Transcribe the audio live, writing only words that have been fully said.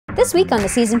This week on the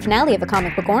season finale of A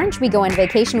Comic Book Orange, we go on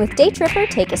vacation with Daytripper,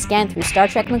 take a scan through Star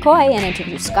Trek McCoy, and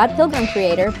interview Scott Pilgrim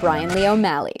creator Bryan Lee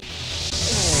O'Malley.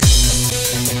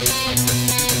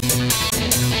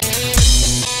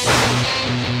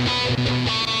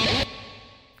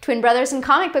 Twin brothers and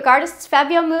comic book artists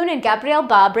Fabio and Gabriel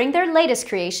bring their latest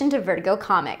creation to Vertigo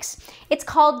Comics. It's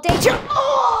called Daytripper.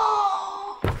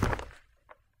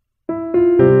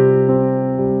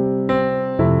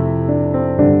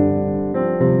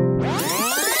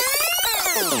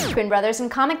 Twin brothers and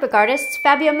comic book artists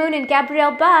Fabio and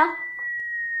Gabriel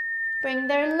bring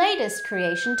their latest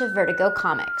creation to Vertigo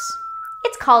Comics.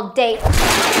 It's called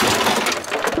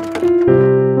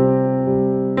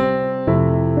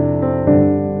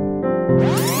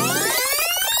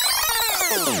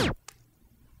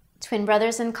Twin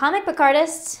brothers and comic book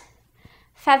artists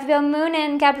Fabio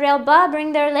and Gabriel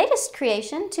bring their latest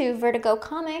creation to Vertigo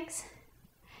Comics.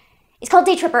 It's called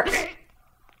Daytripper.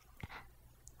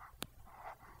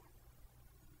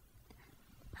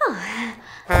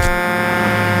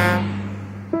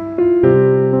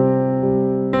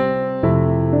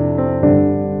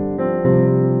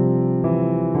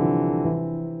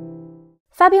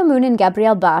 Fabio and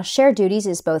Gabriel share duties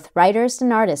as both writers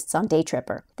and artists on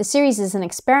Daytripper. The series is an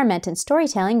experiment in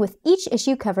storytelling, with each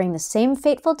issue covering the same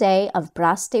fateful day of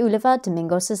Bras de Oliva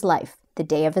Domingos' life, the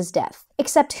day of his death.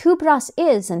 Except who Bras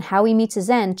is and how he meets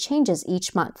his end changes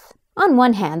each month. On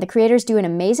one hand, the creators do an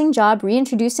amazing job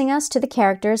reintroducing us to the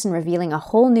characters and revealing a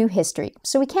whole new history,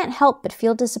 so we can't help but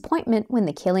feel disappointment when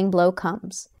the killing blow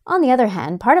comes. On the other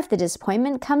hand, part of the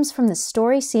disappointment comes from the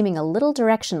story seeming a little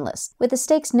directionless, with the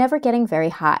stakes never getting very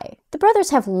high. The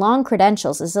brothers have long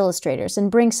credentials as illustrators and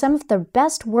bring some of their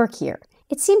best work here.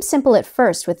 It seems simple at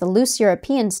first with the loose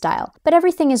European style, but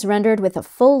everything is rendered with a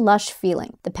full, lush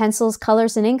feeling. The pencils,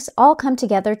 colors, and inks all come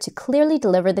together to clearly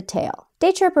deliver the tale.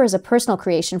 Daytripper is a personal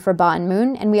creation for Ba and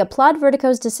Moon, and we applaud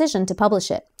Vertigo's decision to publish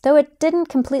it, though it didn't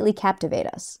completely captivate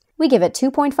us. We give it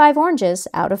 2.5 oranges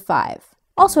out of 5.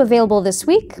 Also available this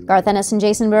week, Garth, Ennis, and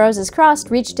Jacen Burrows' Crossed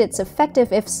reached its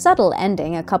effective, if subtle,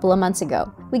 ending a couple of months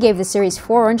ago. We gave the series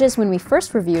 4 oranges when we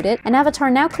first reviewed it, and Avatar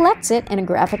now collects it in a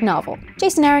graphic novel.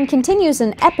 Jason Aaron continues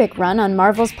an epic run on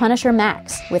Marvel's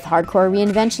PunisherMAX, with hardcore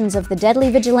reinventions of the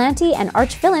deadly vigilante and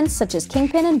arch-villains such as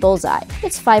Kingpin and Bullseye.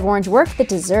 It's 5 orange work that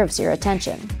deserves your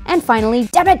attention. And finally,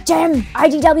 damn it, Tim!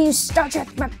 IDW's Star Trek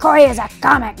McCoy is a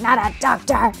comic, not a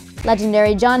doctor!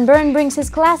 Legendary John Byrne brings his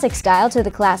classic style to the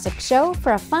classic show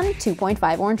for a fun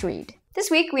 2.5 orange read.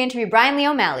 This week, we interview Bryan Lee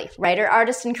O'Malley, writer,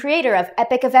 artist, and creator of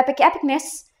Epic of Epic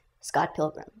Epicness, Scott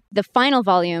Pilgrim. The final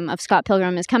volume of Scott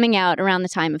Pilgrim is coming out around the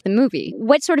time of the movie.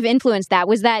 What sort of influenced that?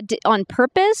 Was that on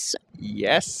purpose?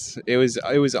 Yes, it was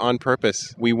on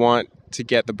purpose. We want to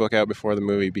get the book out before the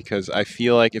movie because I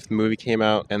feel like if the movie came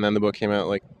out and then the book came out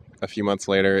like a few months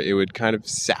later, it would kind of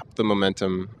sap the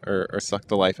momentum or suck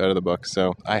the life out of the book.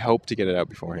 So I hope to get it out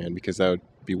beforehand because that would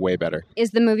be way better.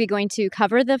 Is the movie going to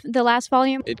cover the last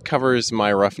volume? It covers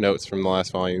my rough notes from the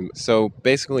last volume. So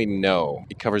basically, no.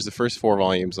 It covers the first 4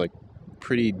 volumes like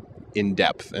pretty in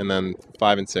depth, and then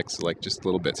 5 and 6 like just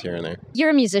little bits here and there.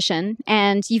 You're a musician,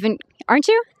 and aren't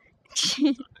you?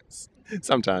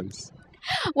 Sometimes.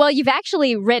 Well, you've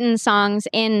actually written songs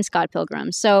in Scott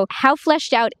Pilgrim, so how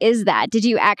fleshed out is that? Did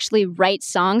you actually write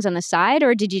songs on the side,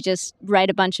 or did you just write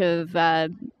a bunch of,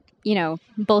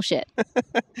 bullshit?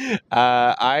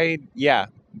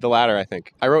 The latter, I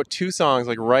think. I wrote 2 songs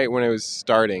like right when it was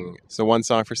starting. So one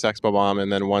song for Sex Bomb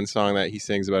and then one song that he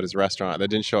sings about his restaurant that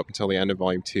didn't show up until the end of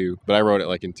volume 2, but I wrote it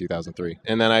like in 2003.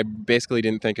 And then I basically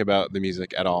didn't think about the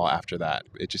music at all after that.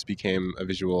 It just became a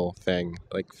visual thing,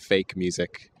 like fake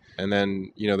music. And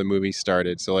then, the movie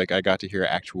started. So, I got to hear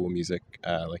actual music,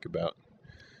 about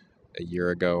a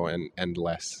year ago and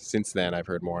less. Since then, I've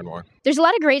heard more and more. There's a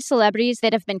lot of great celebrities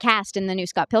that have been cast in the new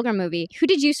Scott Pilgrim movie. Who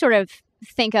did you sort of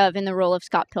think of in the role of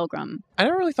Scott Pilgrim? I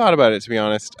never really thought about it, to be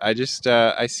honest. I just,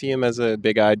 I see him as a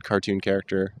big-eyed cartoon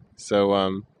character. So,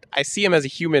 I see him as a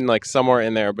human, somewhere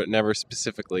in there, but never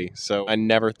specifically. So, I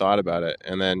never thought about it.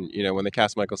 And then, when they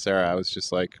cast Michael Cera, I was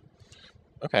just like,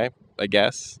 okay, I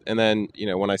guess. And then,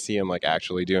 when I see him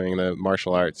actually doing the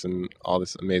martial arts and all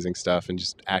this amazing stuff and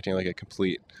just acting like a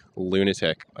complete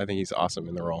lunatic, I think he's awesome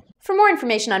in the role. For more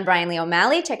information on Bryan Lee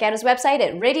O'Malley, check out his website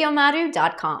at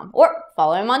radiomaru.com or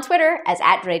follow him on Twitter as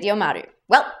 @radiomaru.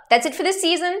 Well, that's it for this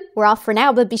season. We're off for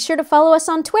now, but be sure to follow us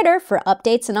on Twitter for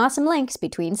updates and awesome links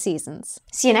between seasons.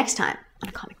 See you next time on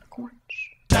A Comic Book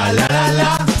Orange.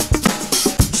 Sha-la-la-la.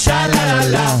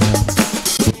 Sha-la-la-la.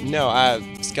 No,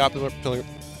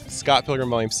 Scott Pilgrim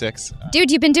Volume 6.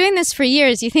 Dude, you've been doing this for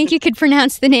years. You think you could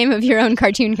pronounce the name of your own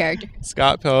cartoon character?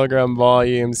 Scott Pilgrim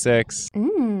Volume 6.